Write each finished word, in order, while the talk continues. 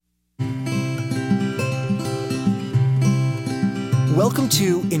Welcome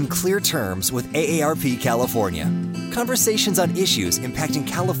to In Clear Terms with AARP California. Conversations on issues impacting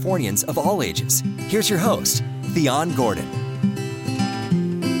Californians of all ages. Here's your host, Theon Gordon.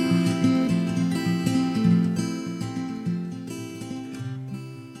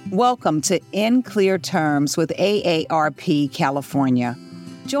 Welcome to In Clear Terms with AARP California.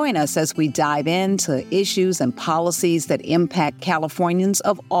 Join us as we dive into issues and policies that impact Californians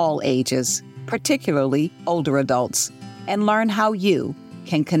of all ages, particularly older adults, and learn how you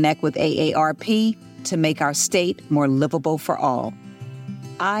can connect with AARP to make our state more livable for all.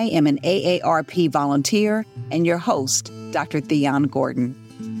 I am an AARP volunteer and your host, Dr. Theon Gordon.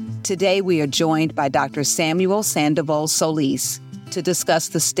 Today we are joined by Dr. Samuel Sandoval Solis to discuss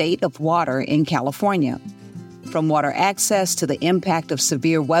the state of water in California. From water access to the impact of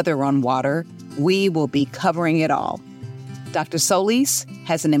severe weather on water, we will be covering it all. Dr. Solis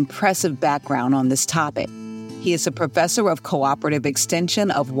has an impressive background on this topic. He is a professor of cooperative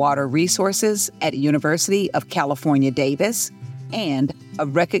extension of water resources at University of California, Davis, and a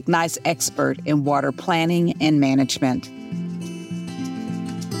recognized expert in water planning and management.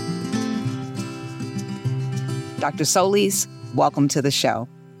 Dr. Solis, welcome to the show.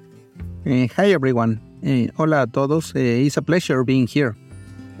 Hi, everyone. Hola a todos. It's a pleasure being here.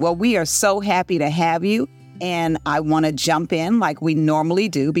 Well, we are so happy to have you. And I want to jump in like we normally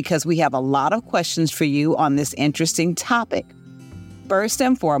do because we have a lot of questions for you on this interesting topic. First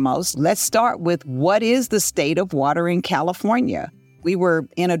and foremost, let's start with what is the state of water in California? We were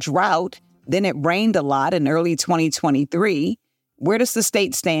in a drought, then it rained a lot in early 2023. Where does the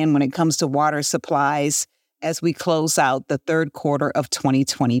state stand when it comes to water supplies as we close out the third quarter of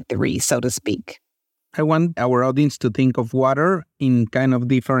 2023, so to speak? I want our audience to think of water in kind of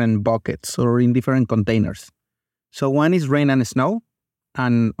different buckets or in different containers. So one is rain and snow,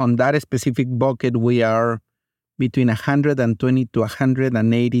 and on that specific bucket, we are between 120 to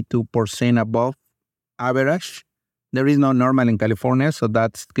 182% above average. There is no normal in California, so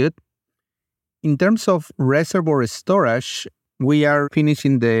that's good. In terms of reservoir storage, we are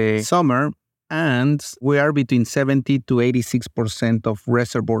finishing the summer, and we are between 70 to 86% of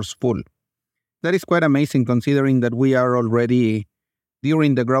reservoirs full. That is quite amazing considering that we are already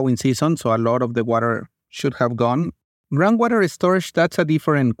during the growing season, so a lot of the water should have gone. Groundwater storage, that's a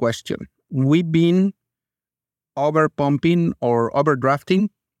different question. We've been over-pumping or overdrafting.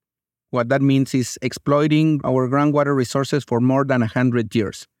 What that means is exploiting our groundwater resources for more than 100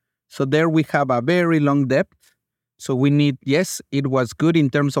 years. So there we have a very long depth. So we need, yes, it was good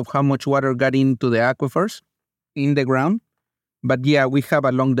in terms of how much water got into the aquifers in the ground. But yeah, we have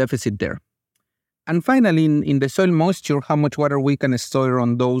a long deficit there. And finally, in the soil moisture, how much water we can store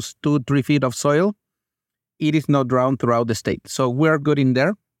on those 2-3 feet of soil, it is not drowned throughout the state. So we're good in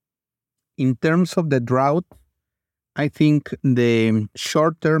there. In terms of the drought, I think the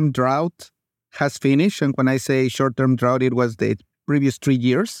short-term drought has finished. And when I say short-term drought, it was the previous 3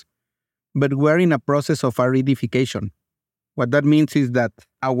 years. But we're in a process of aridification. What that means is that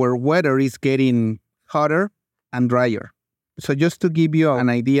our weather is getting hotter and drier. So just to give you an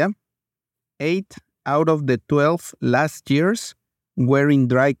idea, 8 out of the 12 last years were in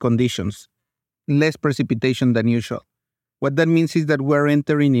dry conditions, less precipitation than usual. What that means is that we're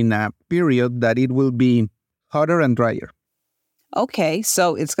entering in a period that it will be hotter and drier. Okay,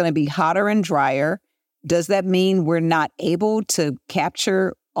 so it's going to be hotter and drier. Does that mean we're not able to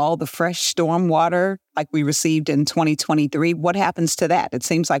capture all the fresh storm water like we received in 2023? What happens to that? It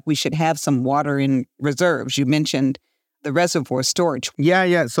seems like we should have some water in reserves. You mentioned the reservoir storage.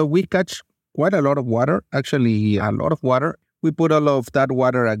 Yeah. So we catch quite a lot of water, actually a lot of water. We put all of that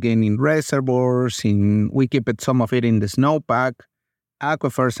water again in reservoirs, we keep some of it in the snowpack,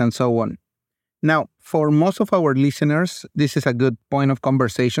 aquifers, and so on. Now, for most of our listeners, this is a good point of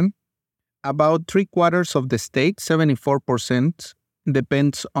conversation. About 3/4 of the state, 74%,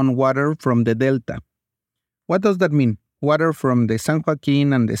 depends on water from the Delta. What does that mean? Water from the San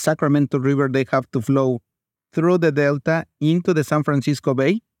Joaquin and the Sacramento River, they have to flow through the Delta into the San Francisco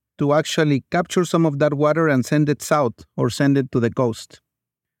Bay to actually capture some of that water and send it south or send it to the coast.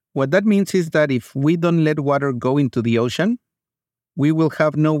 What that means is that if we don't let water go into the ocean, we will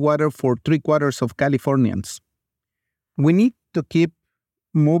have no water for 3/4 of Californians. We need to keep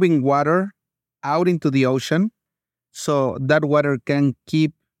moving water out into the ocean so that water can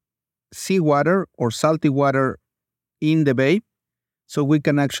keep seawater or salty water in the bay so we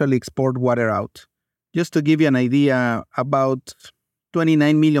can actually export water out. Just to give you an idea, about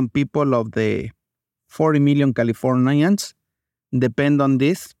 29 million people of the 40 million Californians depend on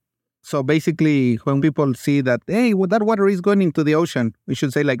this. So basically, when people see that, hey, well, that water is going into the ocean, we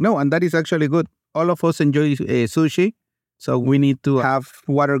should say like, no, and that is actually good. All of us enjoy sushi. So we need to have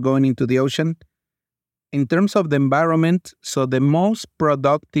water going into the ocean. In terms of the environment, so the most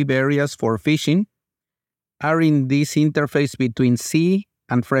productive areas for fishing are in this interface between sea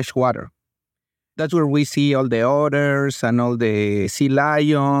and fresh water. That's where we see all the otters and all the sea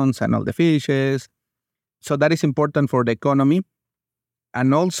lions and all the fishes. So that is important for the economy.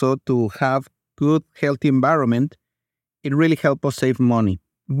 And also to have good, healthy environment, it really helps us save money.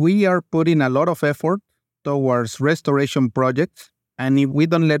 We are putting a lot of effort towards restoration projects. And if we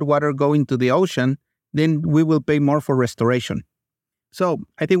don't let water go into the ocean, then we will pay more for restoration. So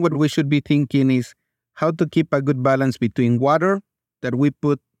I think what we should be thinking is how to keep a good balance between water that we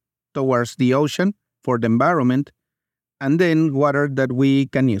put towards the ocean for the environment and then water that we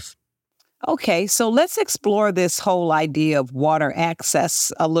can use. Okay, so let's explore this whole idea of water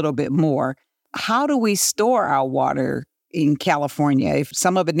access a little bit more. How do we store our water in California? If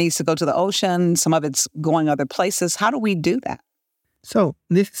some of it needs to go to the ocean, some of it's going other places, how do we do that? So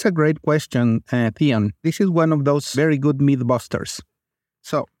this is a great question, Theon. This is one of those very good mythbusters.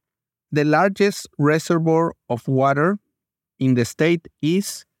 So the largest reservoir of water in the state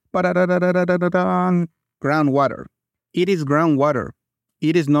is groundwater. It is groundwater.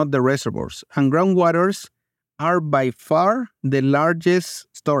 It is not the reservoirs. And groundwaters are by far the largest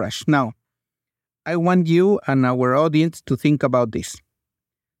storage. Now, I want you and our audience to think about this.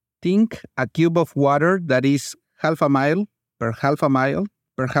 Think a cube of water that is half a mile per half a mile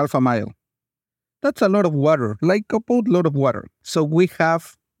per half a mile. That's a lot of water, like a boatload of water. So we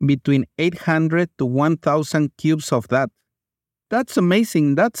have between 800 to 1,000 cubes of that. That's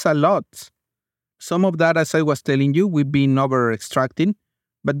amazing. That's a lot. Some of that, as I was telling you, we've been over-extracting,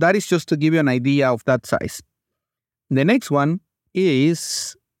 but that is just to give you an idea of that size. The next one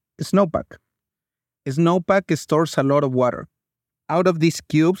is snowpack. Snowpack stores a lot of water. Out of these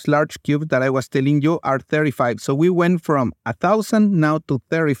cubes, large cubes that I was telling you are 35. So we went from 1,000 now to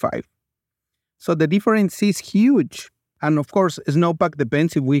 35. So the difference is huge. And of course, snowpack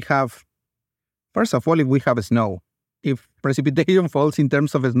depends if we have, first of all, if we have snow. If precipitation falls in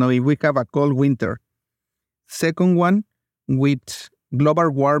terms of snow, if we have a cold winter. Second one, with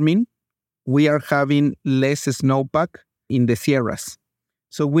global warming, we are having less snowpack in the Sierras.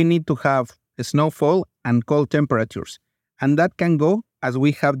 So we need to have snowfall and cold temperatures. And that can go, as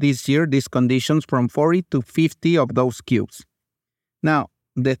we have this year, these conditions from 40 to 50 of those cubes. Now,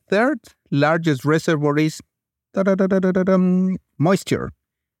 the third largest reservoir is moisture,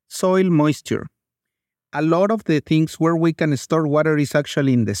 soil moisture. A lot of the things where we can store water is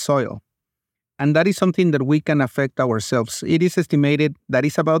actually in the soil. And that is something that we can affect ourselves. It is estimated that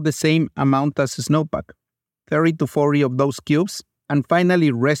it's about the same amount as snowpack, 30 to 40 of those cubes. And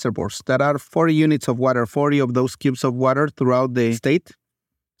finally, reservoirs that are 40 units of water, 40 of those cubes of water throughout the state.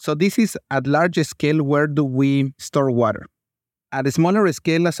 So this is at large scale, where do we store water? At a smaller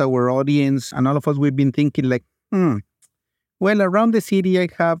scale, as our audience and all of us, we've been thinking like, well, around the city, I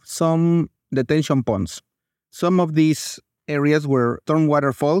have some detention ponds. Some of these areas where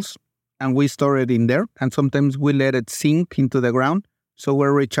stormwater falls, and we store it in there. And sometimes we let it sink into the ground. So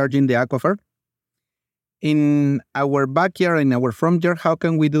we're recharging the aquifer. In our backyard, in our front yard, how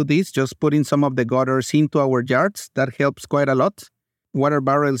can we do this? Just putting some of the gutters into our yards. That helps quite a lot. Water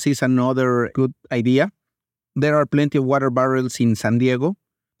barrels is another good idea. There are plenty of water barrels in San Diego.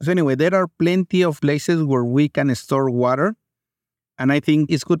 So anyway, there are plenty of places where we can store water. And I think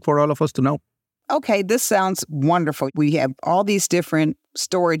it's good for all of us to know. Okay, this sounds wonderful. We have all these different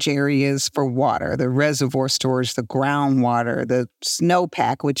storage areas for water, the reservoir storage, the groundwater, the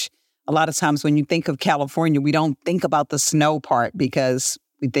snowpack, which a lot of times when you think of California, we don't think about the snow part because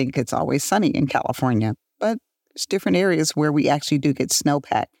we think it's always sunny in California. But there's different areas where we actually do get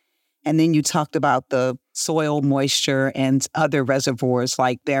snowpack. And then you talked about the soil moisture and other reservoirs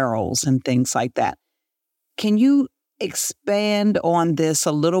like barrels and things like that. Can you expand on this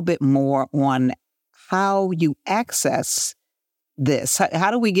a little bit more on how you access this?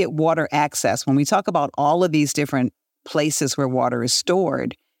 How do we get water access? When we talk about all of these different places where water is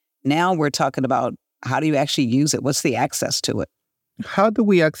stored, now we're talking about how do you actually use it? What's the access to it? How do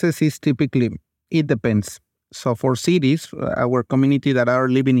we access it typically? It depends. So for cities, our community that are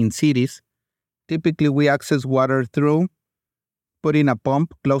living in cities, typically we access water through putting a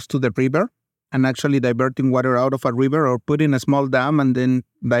pump close to the river and actually diverting water out of a river, or putting a small dam and then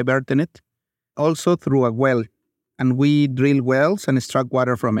diverting it. Also through a well, and we drill wells and extract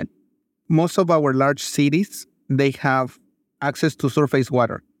water from it. Most of our large cities, they have access to surface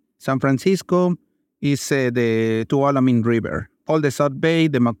water. San Francisco is the Tuolumne River. All the South Bay,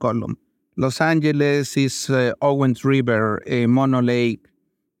 the McCollum. Los Angeles is Owens River, Mono Lake,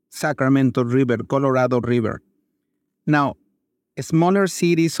 Sacramento River, Colorado River. Now, smaller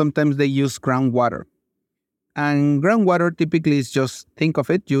cities, sometimes they use groundwater. And groundwater typically is just, think of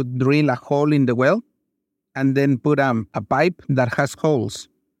it, you drill a hole in the well and then put a pipe that has holes.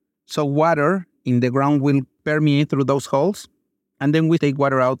 So water in the ground will permeate through those holes, and then we take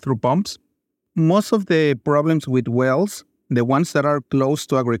water out through pumps. Most of the problems with wells, the ones that are close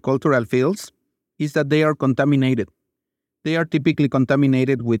to agricultural fields, is that they are contaminated. They are typically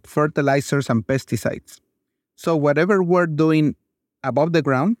contaminated with fertilizers and pesticides. So whatever we're doing above the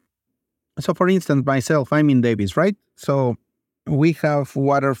ground, so for instance, myself, I'm in Davis, right? So we have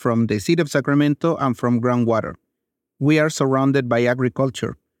water from the city of Sacramento and from groundwater. We are surrounded by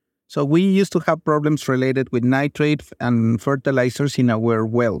agriculture. So we used to have problems related with nitrate and fertilizers in our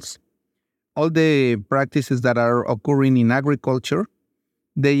wells. All the practices that are occurring in agriculture,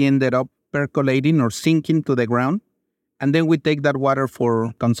 they ended up percolating or sinking to the ground, and then we take that water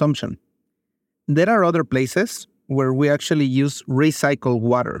for consumption. There are other places where we actually use recycled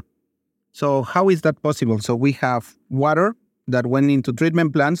water. So how is that possible? So we have water that went into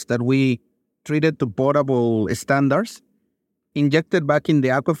treatment plants that we treated to potable standards, injected back in the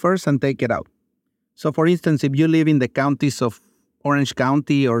aquifers and take it out. So for instance, if you live in the counties of Orange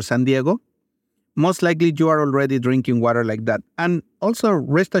County or San Diego, most likely you are already drinking water like that. And also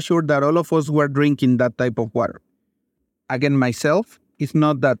rest assured that all of us were drinking that type of water. Again, myself, it's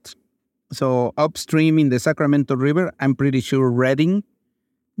not that. So upstream in the Sacramento River, I'm pretty sure Redding,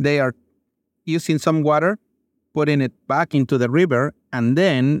 they are using some water, putting it back into the river, and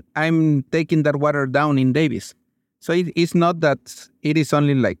then I'm taking that water down in Davis. So it's not that it is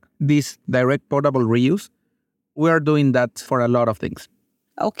only like this direct potable reuse. We are doing that for a lot of things.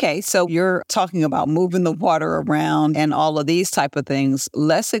 Okay, so you're talking about moving the water around and all of these type of things.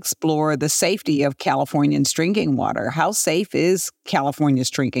 Let's explore the safety of Californians drinking water. How safe is California's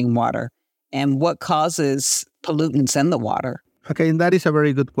drinking water, and what causes pollutants in the water? Okay, that is a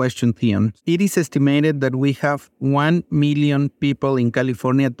very good question, Theon. It is estimated that we have 1 million people in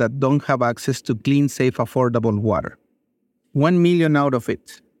California that don't have access to clean, safe, affordable water. 1 million out of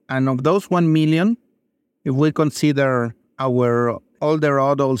it. And of those 1 million, if we consider our older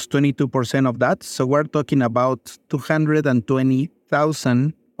adults, 22% of that, so we're talking about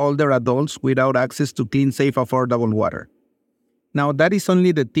 220,000 older adults without access to clean, safe, affordable water. Now, that is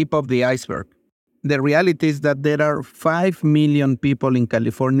only the tip of the iceberg. The reality is that there are 5 million people in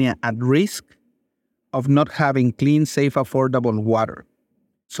California at risk of not having clean, safe, affordable water.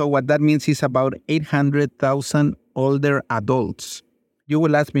 So what that means is about 800,000 older adults. You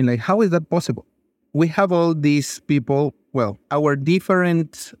will ask me, like, how is that possible? We have all these people, well, our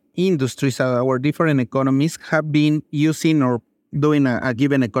different industries, our different economies have been using or doing a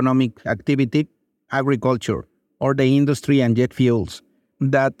given economic activity, agriculture, or the industry and jet fuels,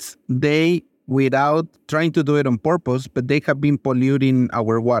 that they, without trying to do it on purpose, but they have been polluting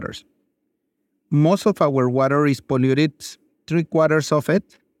our waters. Most of our water is polluted, 3/4 of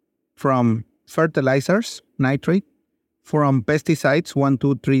it, from fertilizers, nitrate, from pesticides, 1,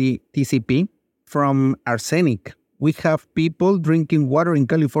 2, 3 TCP, from arsenic. We have people drinking water in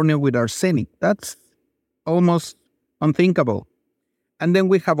California with arsenic. That's almost unthinkable. And then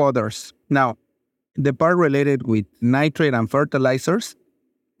we have others. Now, the part related with nitrate and fertilizers,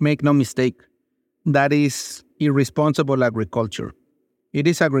 make no mistake, that is irresponsible agriculture. It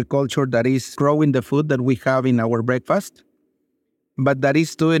is agriculture that is growing the food that we have in our breakfast, but that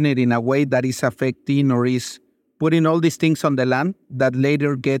is doing it in a way that is affecting or is putting all these things on the land that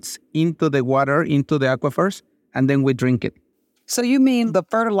later gets into the water, into the aquifers, and then we drink it. So you mean the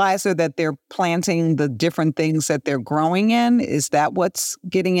fertilizer that they're planting, the different things that they're growing in, is that what's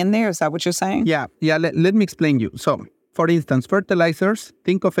getting in there? Is that what you're saying? Yeah. Let me explain you. So, for instance, fertilizers,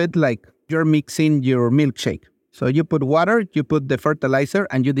 think of it like you're mixing your milkshake. So you put water, you put the fertilizer,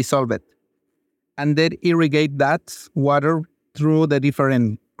 and you dissolve it. And then irrigate that water through the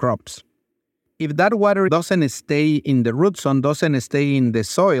different crops. If that water doesn't stay in the root zone, doesn't stay in the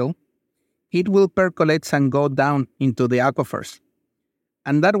soil, it will percolate and go down into the aquifers.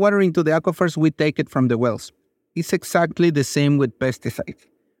 And that water into the aquifers, we take it from the wells. It's exactly the same with pesticides.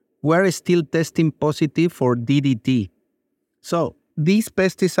 We're still testing positive for DDT. So these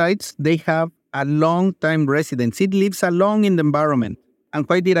pesticides, they have a long time residence. It lives along in the environment. And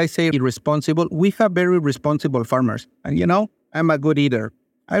why did I say irresponsible? We have very responsible farmers. And I'm a good eater.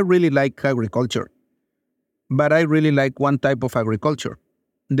 I really like agriculture. But I really like one type of agriculture.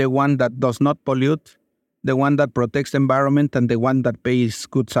 The one that does not pollute, the one that protects the environment, and the one that pays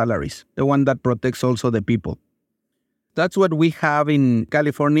good salaries, the one that protects also the people. That's what we have in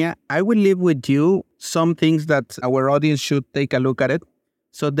California. I will leave with you some things that our audience should take a look at it.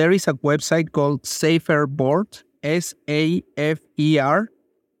 So there is a website called Safer Board, SAFER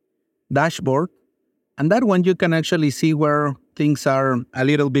dashboard. And that one you can actually see where things are a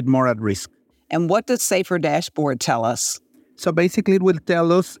little bit more at risk. And what does Safer Dashboard tell us? So basically it will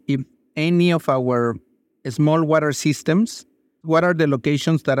tell us if any of our small water systems, what are the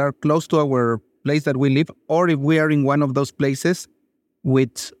locations that are close to our place that we live, or if we are in one of those places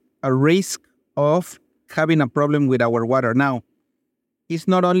with a risk of having a problem with our water. Now, it's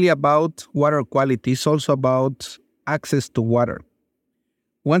not only about water quality, it's also about access to water.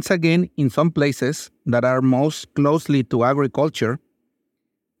 Once again, in some places that are most closely to agriculture,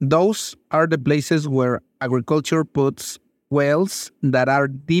 those are the places where agriculture puts wells that are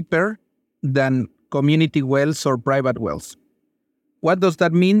deeper than community wells or private wells. What does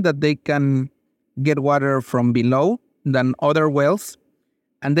that mean? That they can get water from below than other wells,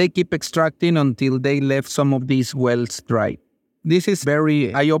 and they keep extracting until they left some of these wells dry. This is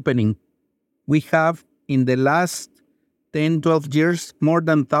very eye-opening. We have, in the last 10, 12 years, more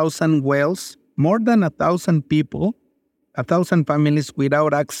than 1,000 wells, more than 1,000 people, 1,000 families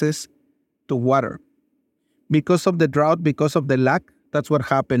without access to water. Because of the drought, because of the lack, that's what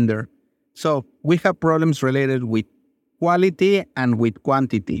happened there. So we have problems related with quality and with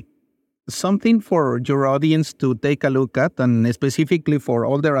quantity. Something for your audience to take a look at, and specifically for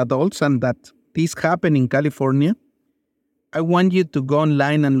older adults, and that this happened in California. I want you to go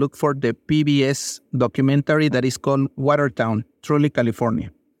online and look for the PBS documentary that is called Watertown, Truly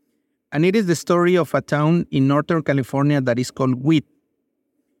California. And it is the story of a town in Northern California that is called Wheat.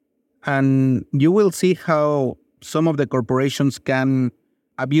 And you will see how some of the corporations can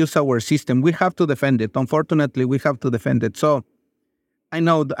abuse our system. We have to defend it. Unfortunately, we have to defend it. So I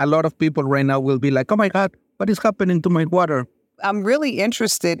know a lot of people right now will be like, oh my God, what is happening to my water? I'm really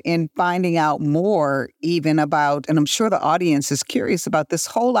interested in finding out more even about, and I'm sure the audience is curious about this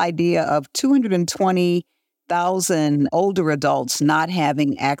whole idea of 220,000 older adults not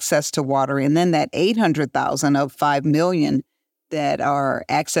having access to water, and then that 800,000 of 5 million that are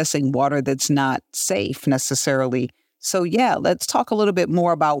accessing water that's not safe necessarily. So yeah, let's talk a little bit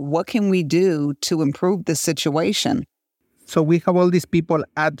more about what can we do to improve the situation. So we have all these people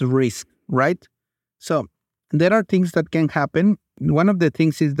at risk, right? So there are things that can happen. One of the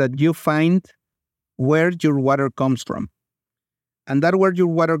things is that you find where your water comes from. And that where your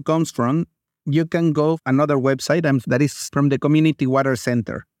water comes from, you can go another website that is from the Community Water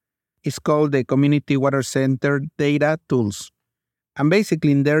Center. It's called the Community Water Center Data Tools. And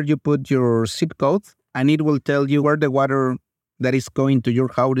basically in there you put your zip code and it will tell you where the water that is going to your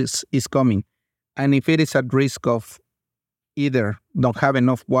house is coming. And if it is at risk of either don't have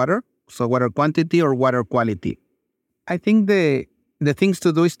enough water, so water quantity or water quality. I think the things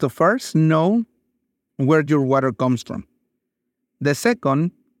to do is to first know where your water comes from. The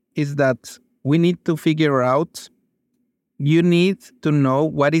second is that we need to figure out, you need to know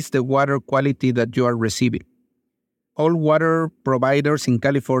what is the water quality that you are receiving. All water providers in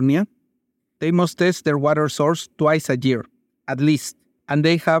California, they must test their water source twice a year, at least, and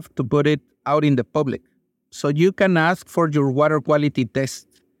they have to put it out in the public. So you can ask for your water quality test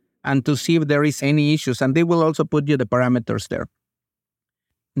and to see if there is any issues, and they will also put you the parameters there.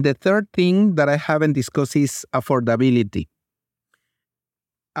 The third thing that I haven't discussed is affordability.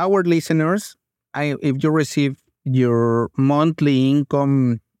 Our listeners, if you receive your monthly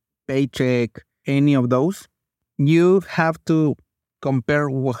income, paycheck, any of those, you have to compare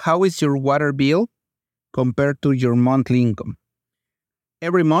how is your water bill compared to your monthly income.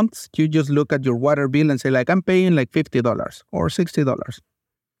 Every month, you just look at your water bill and say, like, I'm paying like $50 or $60.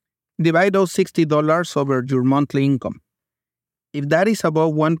 Divide those $60 over your monthly income. If that is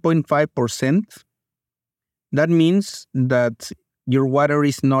above 1.5%, that means that your water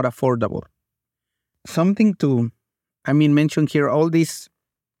is not affordable. Something to, mention here, all these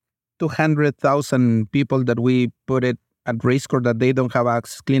 200,000 people that we put it at risk or that they don't have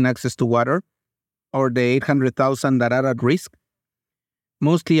clean access to water, or the 800,000 that are at risk,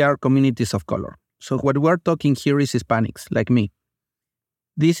 mostly are communities of color. So what we're talking here is Hispanics, like me.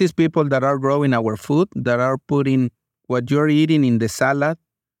 This is people that are growing our food, that are putting what you're eating in the salad,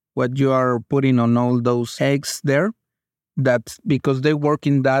 what you are putting on all those eggs there, that because they work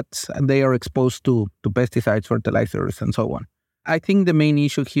in that, they are exposed to pesticides, fertilizers, and so on. I think the main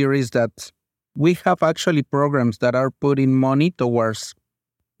issue here is that we have actually programs that are putting money towards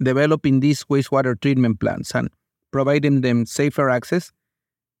developing these wastewater treatment plants and providing them safer access.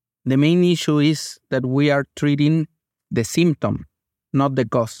 The main issue is that we are treating the symptom, not the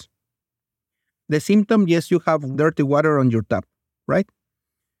cause. The symptom, yes, you have dirty water on your tap, right?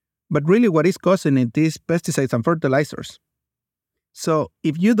 But really what is causing it is pesticides and fertilizers. So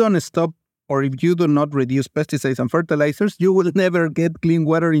if you don't stop or if you do not reduce pesticides and fertilizers, you will never get clean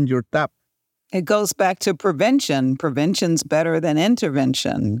water in your tap. It goes back to prevention. Prevention's better than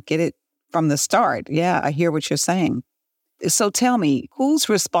intervention. Get it from the start. Yeah, I hear what you're saying. So tell me, who's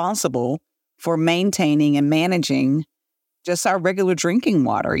responsible for maintaining and managing just our regular drinking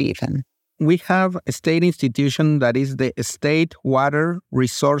water even? We have a state institution that is the State Water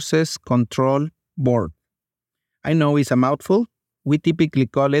Resources Control Board. I know it's a mouthful. We typically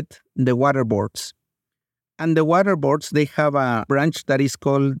call it the water boards. And the water boards, they have a branch that is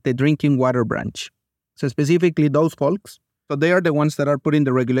called the Drinking Water Branch. So specifically those folks, so they are the ones that are putting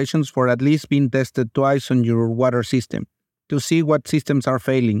the regulations for at least being tested twice on your water system to see what systems are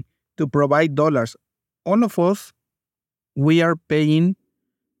failing, to provide dollars. All of us, we are paying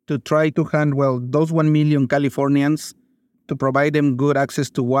to try to handle those 1 million Californians, to provide them good access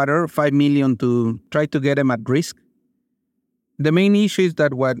to water, 5 million to try to get them at risk. The main issue is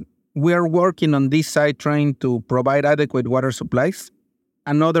that what we are working on this side trying to provide adequate water supplies,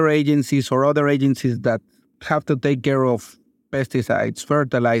 and other agencies that have to take care of pesticides,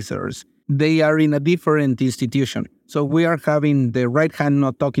 fertilizers, they are in a different institution. So we are having the right hand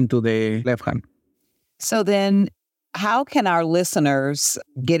not talking to the left hand. So then how can our listeners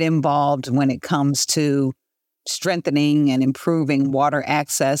get involved when it comes to strengthening and improving water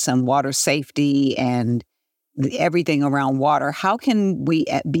access and water safety and everything around water? How can we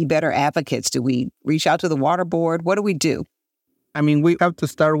be better advocates? Do we reach out to the water board? What do we do? I mean, we have to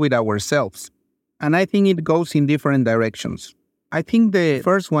start with ourselves. And I think it goes in different directions. I think the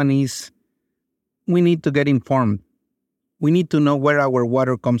first one is we need to get informed. We need to know where our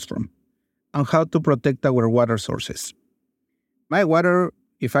water comes from and how to protect our water sources. My water,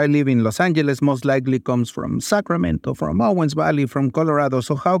 if I live in Los Angeles, most likely comes from Sacramento, from Owens Valley, from Colorado.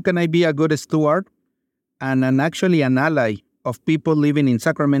 So how can I be a good steward and actually an ally of people living in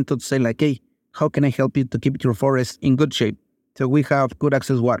Sacramento to say like, hey, how can I help you to keep your forest in good shape so we have good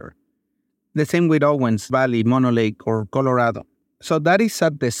access water? The same with Owens Valley, Mono Lake, or Colorado. So that is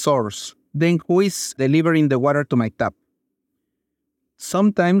at the source. Then who is delivering the water to my tap?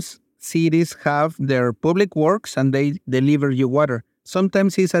 Sometimes cities have their public works and they deliver you water.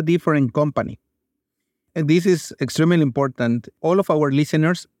 Sometimes it's a different company. And this is extremely important. All of our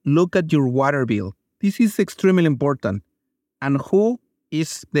listeners, look at your water bill. This is extremely important. And who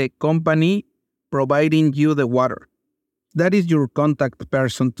is the company providing you the water? That is your contact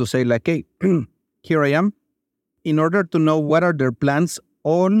person to say like, hey, here I am. In order to know what are their plans,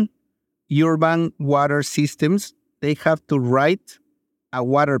 all urban water systems, they have to write a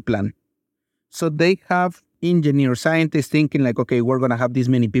water plan. So they have engineers, scientists thinking like, okay, we're going to have this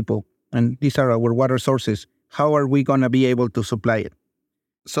many people and these are our water sources. How are we going to be able to supply it?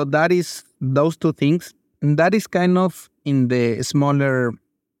 So that is those two things. And that is kind of in the smaller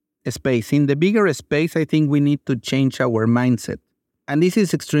space. In the bigger space, I think we need to change our mindset. And this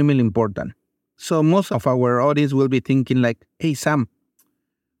is extremely important. So most of our audience will be thinking like, hey, Sam,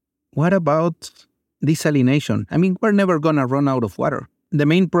 what about desalination? I mean, we're never going to run out of water. The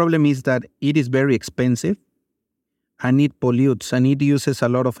main problem is that it is very expensive and it pollutes and it uses a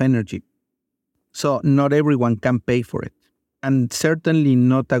lot of energy. So not everyone can pay for it, and certainly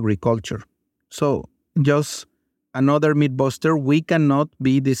not agriculture. So just another myth buster, we cannot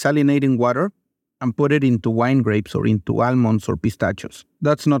be desalinating water and put it into wine grapes or into almonds or pistachios.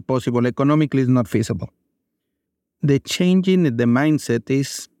 That's not possible. Economically, it's not feasible. The changing the mindset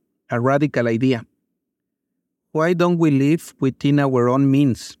is a radical idea. Why don't we live within our own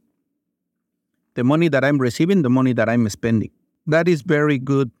means? The money that I'm receiving, the money that I'm spending. That is very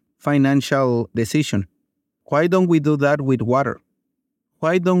good financial decision. Why don't we do that with water?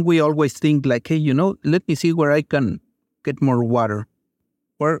 Why don't we always think like, hey, let me see where I can get more water?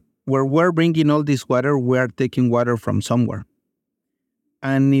 Where we're bringing all this water, we're taking water from somewhere.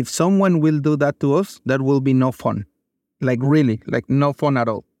 And if someone will do that to us, that will be no fun. Like really, like no fun at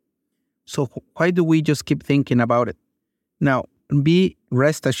all. So why do we just keep thinking about it? Now, be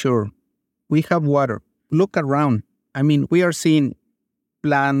rest assured, we have water. Look around. I mean, we are seeing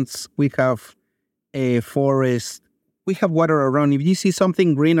plants, we have a forest, we have water around. If you see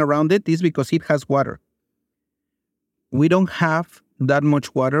something green around it, it's because it has water. We don't have that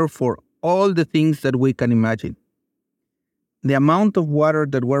much water for all the things that we can imagine. The amount of water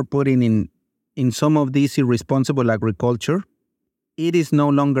that we're putting in some of this irresponsible agriculture, it is no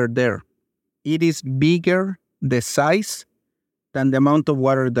longer there. It is bigger, the size, than the amount of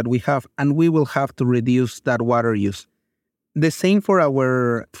water that we have, and we will have to reduce that water use. The same for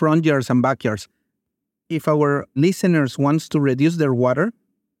our front yards and backyards. If our listeners wants to reduce their water,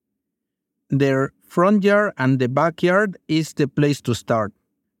 their front yard and the backyard is the place to start.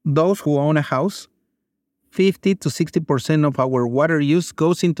 those who own a house, 50 to 60% of our water use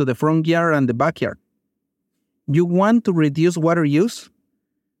goes into the front yard and the backyard. You want to reduce water use?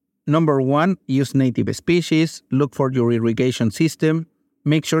 Number one, use native species, look for your irrigation system,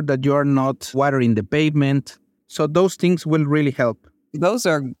 make sure that you are not watering the pavement. So those things will really help. Those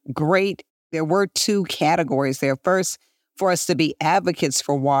are great. There were two categories there. First, for us to be advocates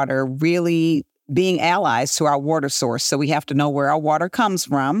for water, really being allies to our water source. So we have to know where our water comes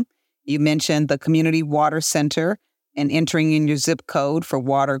from. You mentioned the community water center and entering in your zip code for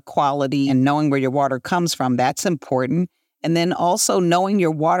water quality and knowing where your water comes from. That's important. And then also knowing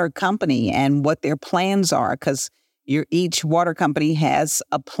your water company and what their plans are, because each water company has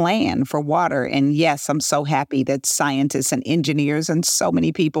a plan for water. And yes, I'm so happy that scientists and engineers and so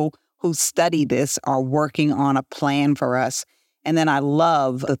many people who study this are working on a plan for us. And then I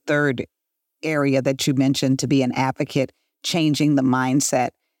love the third area that you mentioned, to be an advocate, changing the mindset.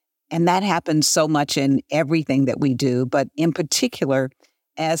 And that happens so much in everything that we do. But in particular,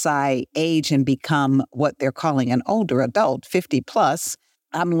 as I age and become what they're calling an older adult, 50 plus,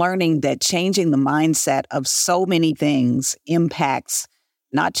 I'm learning that changing the mindset of so many things impacts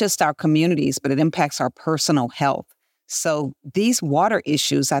not just our communities, but it impacts our personal health. So these water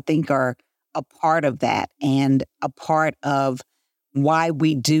issues, I think, are a part of that and a part of why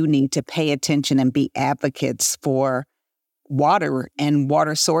we do need to pay attention and be advocates for water and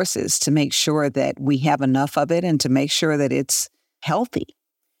water sources to make sure that we have enough of it and to make sure that it's healthy.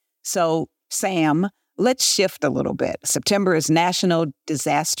 So, Sam, let's shift a little bit. September is National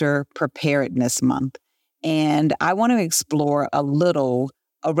Disaster Preparedness Month, and I want to explore a little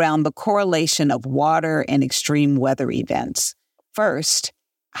around the correlation of water and extreme weather events. First,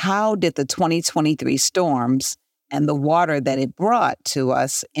 how did the 2023 storms and the water that it brought to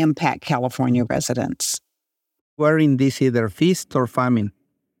us impact California residents? We're in this either feast or famine,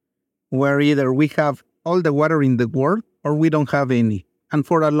 where either we have all the water in the world or we don't have any, and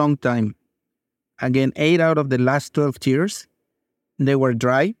for a long time. Again, 8 out of the last 12 years, they were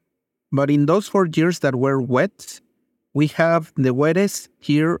dry, but in those 4 years that were wet, we have the wettest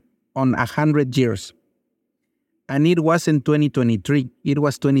here on 100 years. And it wasn't 2023, it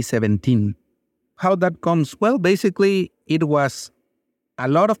was 2017. How that comes? Well, basically, it was a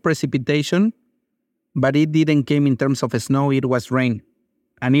lot of precipitation, but it didn't come in terms of snow, it was rain,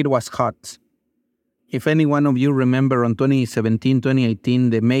 and it was hot. If any one of you remember on 2017, 2018,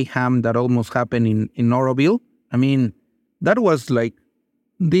 the mayhem that almost happened in Oroville, I mean, that was like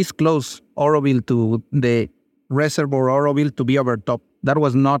this close, Oroville to the reservoir Oroville to be overtopped. That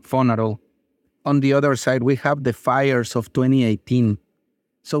was not fun at all. On the other side, we have the fires of 2018.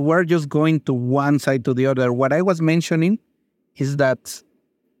 So we're just going to one side to the other. What I was mentioning is that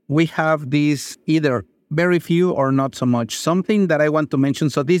we have these either very few or not so much. Something that I want to mention.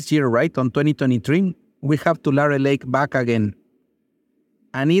 So this year, right, on 2023, we have Tulare Lake back again.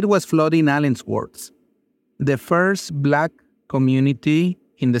 And it was flooding Allensworth, the first Black community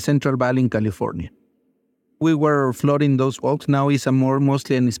in the Central Valley in California. We were flooding those walks. Now it's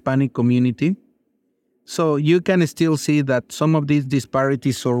mostly an Hispanic community. So you can still see that some of these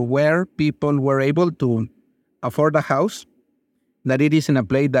disparities or where people were able to afford a house, that it is in a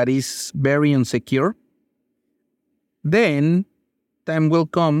place that is very insecure. Then time will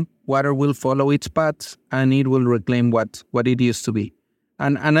come, water will follow its path, and it will reclaim what it used to be.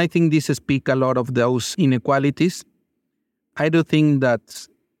 And I think this speaks a lot of those inequalities. I do think that,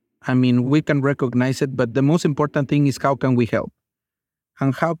 we can recognize it, but the most important thing is how can we help?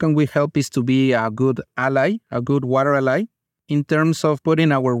 And how can we help is to be a good ally, a good water ally, in terms of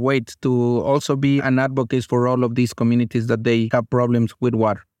putting our weight to also be an advocate for all of these communities that they have problems with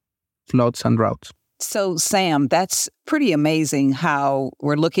water, floods and droughts. So, Sam, that's pretty amazing how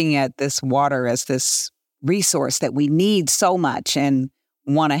we're looking at this water as this resource that we need so much and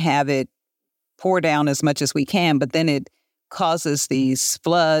want to have it pour down as much as we can, but then it causes these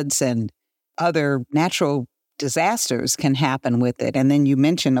floods and other natural disasters can happen with it. And then you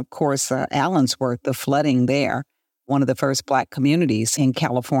mentioned, of course, Allensworth, the flooding there, one of the first Black communities in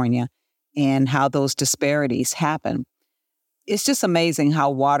California, and how those disparities happen. It's just amazing how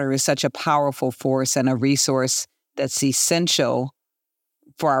water is such a powerful force and a resource that's essential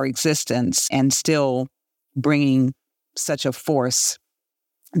for our existence and still bringing such a force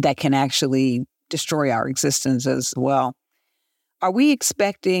that can actually destroy our existence as well. Are we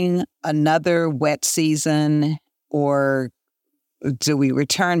expecting another wet season, or do we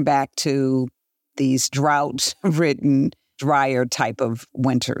return back to these drought-ridden, drier type of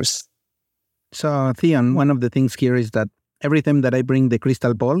winters? So, Theon, one of the things here is that every time that I bring the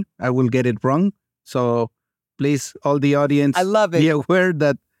crystal ball, I will get it wrong. So please, all the audience, I love it. Be aware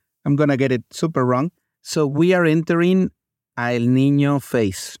that I'm going to get it super wrong. So we are entering El Niño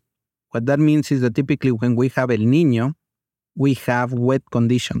phase. What that means is that typically when we have El Niño, we have wet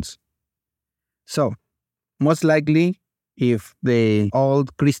conditions. So most likely, if the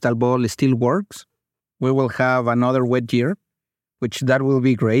old crystal ball still works, we will have another wet year, which that will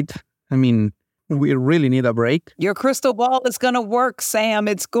be great. I mean, we really need a break. Your crystal ball is going to work, Sam.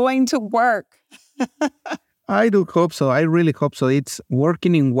 It's going to work. I do hope so. I really hope so. It's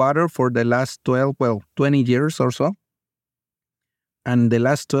working in water for the last 20 years or so. And the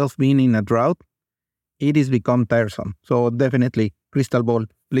last 12 being in a drought, it has become tiresome. So definitely, crystal ball,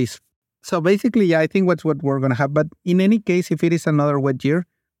 please. So basically, yeah, I think that's what we're going to have. But in any case, if it is another wet year,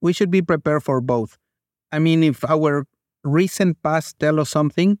 we should be prepared for both. I mean, if our recent past tell us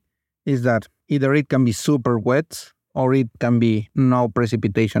something, is that either it can be super wet or it can be no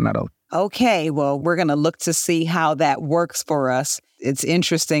precipitation at all. Okay, well, we're going to look to see how that works for us. It's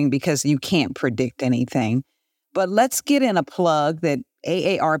interesting because you can't predict anything. But let's get in a plug that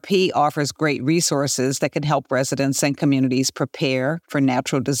AARP offers great resources that can help residents and communities prepare for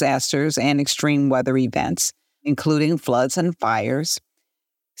natural disasters and extreme weather events, including floods and fires.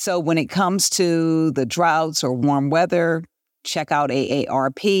 So when it comes to the droughts or warm weather, check out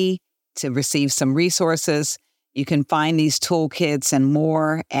AARP to receive some resources. You can find these toolkits and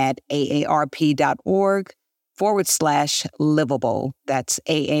more at aarp.org/livable. That's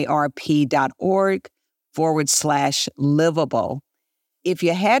aarp.org/livable. If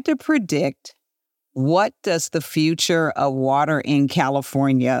you had to predict, what does the future of water in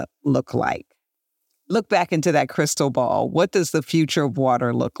California look like? Look back into that crystal ball. What does the future of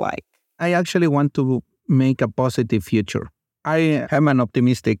water look like? I actually want to make a positive future. I am an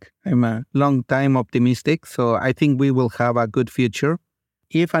optimistic. I'm a long-time optimistic, so I think we will have a good future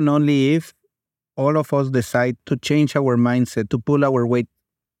if and only if all of us decide to change our mindset, to pull our weight.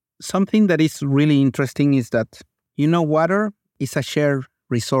 Something that is really interesting is that, water is a shared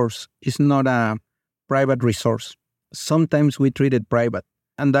resource. It's not a private resource. Sometimes we treat it private,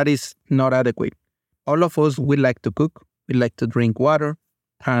 and that is not adequate. All of us, we like to cook, we like to drink water,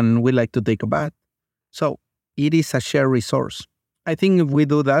 and we like to take a bath. So it is a shared resource. I think if we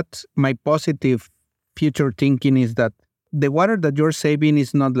do that, my positive future thinking is that the water that you're saving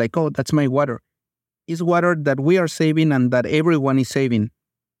is not like, oh, that's my water. It's water that we are saving and that everyone is saving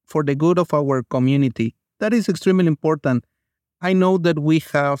for the good of our community. That is extremely important. I know that we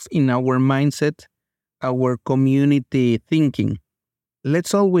have in our mindset our community thinking.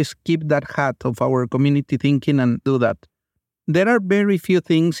 Let's always keep that hat of our community thinking and do that. There are very few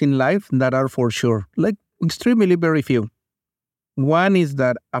things in life that are for sure, like extremely very few. One is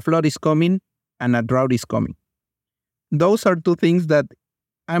that a flood is coming and a drought is coming. Those are two things that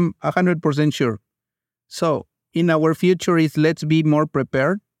I'm 100% sure. So in our future is let's be more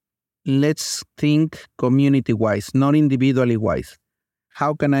prepared. Let's think community-wise, not individually-wise.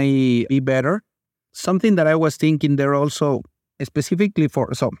 How can I be better? Something that I was thinking there also specifically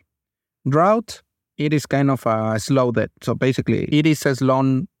so drought, it is kind of a slow death. So basically, it is a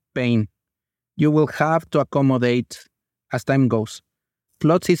slow pain. You will have to accommodate as time goes.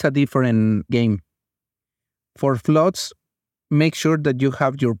 Floods is a different game. For floods, make sure that you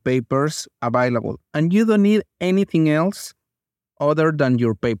have your papers available. And you don't need anything else other than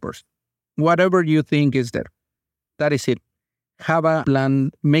your papers. Whatever you think is there. That is it. Have a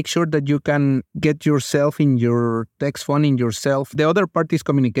plan. Make sure that you can get yourself in your text phone, in yourself. The other part is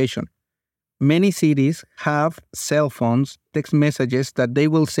communication. Many cities have cell phones, text messages that they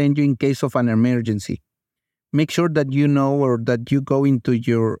will send you in case of an emergency. Make sure that you know or that you go into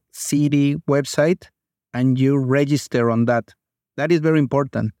your city website and you register on that. That is very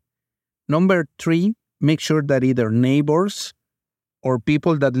important. Number 3, make sure that either neighbors or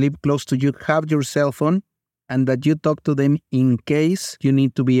people that live close to you have your cell phone and that you talk to them in case you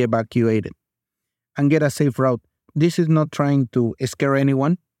need to be evacuated. And get a safe route. This is not trying to scare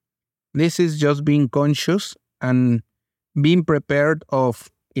anyone. This is just being conscious and being prepared of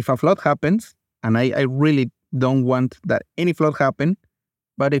if a flood happens, and I really don't want that any flood happen,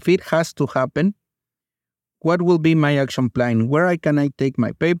 but if it has to happen, what will be my action plan? Where can I take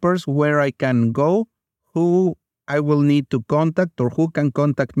my papers? Where I can go? Who I will need to contact or who can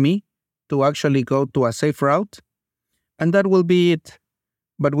contact me to actually go to a safe route? And that will be it.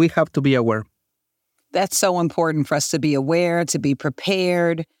 But we have to be aware. That's so important for us to be aware, to be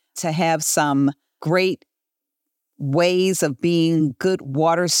prepared, to have some great ways of being good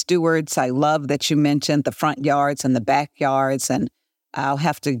water stewards. I love that you mentioned the front yards and the backyards, and I'll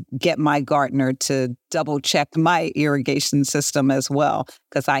have to get my gardener to double check my irrigation system as well,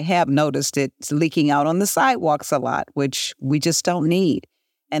 because I have noticed it's leaking out on the sidewalks a lot, which we just don't need.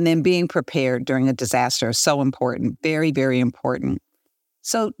 And then being prepared during a disaster is so important, very, very important.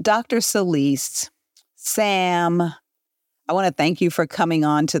 So, Dr. Solis, Sam, I want to thank you for coming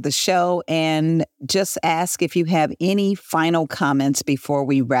on to the show and just ask if you have any final comments before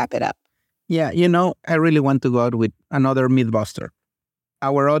we wrap it up. Yeah, I really want to go out with another Mythbuster.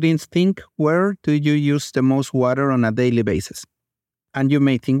 Our audience think, where do you use the most water on a daily basis? And you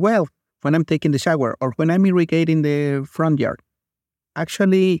may think, well, when I'm taking the shower or when I'm irrigating the front yard.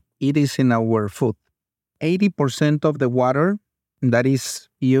 Actually, it is in our food. 80% of the water that is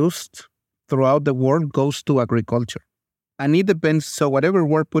used throughout the world goes to agriculture. And it depends, so whatever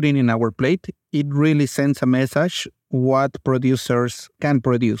we're putting in our plate, it really sends a message what producers can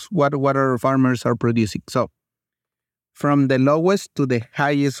produce, what our farmers are producing. So, from the lowest to the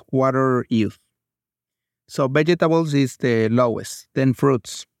highest water use. So, vegetables is the lowest, then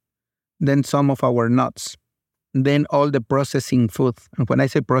fruits, then some of our nuts, then all the processing food. And when I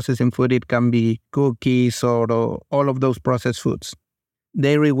say processing food, it can be cookies or all of those processed foods.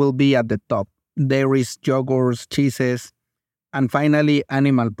 Dairy will be at the top. Dairies, yogurts, cheeses, and finally,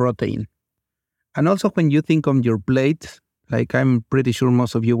 animal protein. And also when you think on your plate, like I'm pretty sure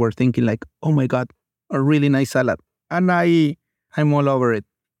most of you were thinking like, oh my God, a really nice salad. And I'm all over it.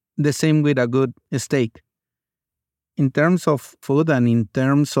 The same with a good steak. In terms of food and in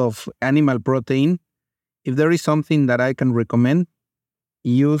terms of animal protein, if there is something that I can recommend,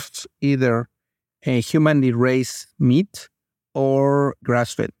 use either a humanly raised meat or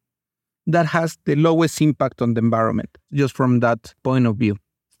grass-fed. That has the lowest impact on the environment, just from that point of view.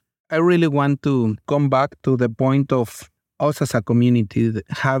 I really want to come back to the point of us as a community,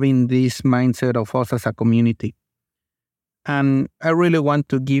 having this mindset of us as a community. And I really want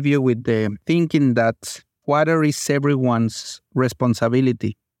to give you with the thinking that water is everyone's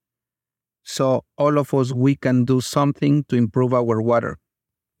responsibility. So all of us, we can do something to improve our water.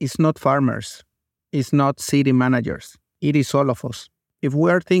 It's not farmers. It's not city managers. It is all of us. If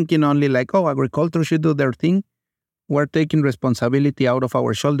we are thinking only like, oh, agriculture should do their thing, we're taking responsibility out of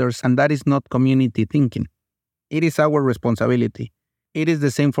our shoulders, and that is not community thinking. It is our responsibility. It is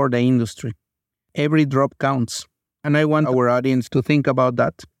the same for the industry. Every drop counts. And I want our audience to think about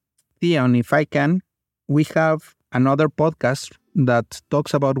that. Theon, if I can, we have another podcast that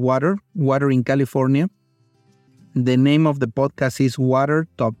talks about water in California. The name of the podcast is Water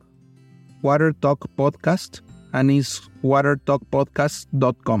Talk Podcast, and it's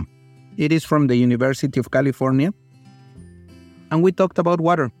watertalkpodcast.com. It is from the University of California. And we talked about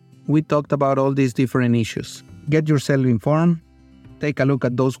water. We talked about all these different issues. Get yourself informed. Take a look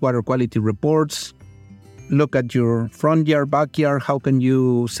at those water quality reports. Look at your front yard, backyard. How can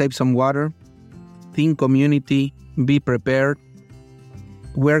you save some water? Think community. Be prepared.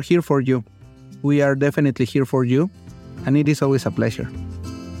 We're here for you. We are definitely here for you. And it is always a pleasure.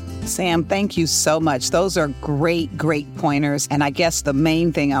 Sam, thank you so much. Those are great, great pointers. And I guess the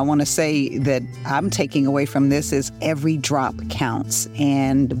main thing I want to say that I'm taking away from this is every drop counts.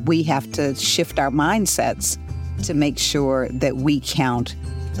 And we have to shift our mindsets to make sure that we count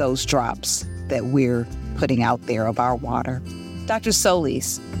those drops that we're putting out there of our water. Dr.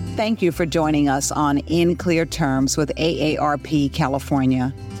 Solis, thank you for joining us on In Clear Terms with AARP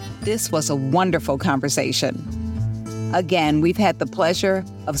California. This was a wonderful conversation. Again, we've had the pleasure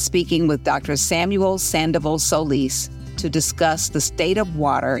of speaking with Dr. Samuel Sandoval Solis to discuss the state of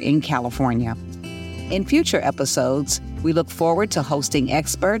water in California. In future episodes, we look forward to hosting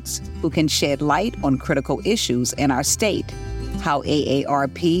experts who can shed light on critical issues in our state, how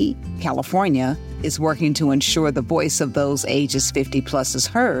AARP California is working to ensure the voice of those ages 50 plus is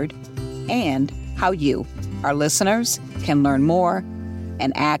heard, and how you, our listeners, can learn more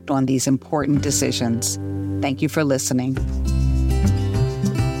and act on these important decisions. Thank you for listening.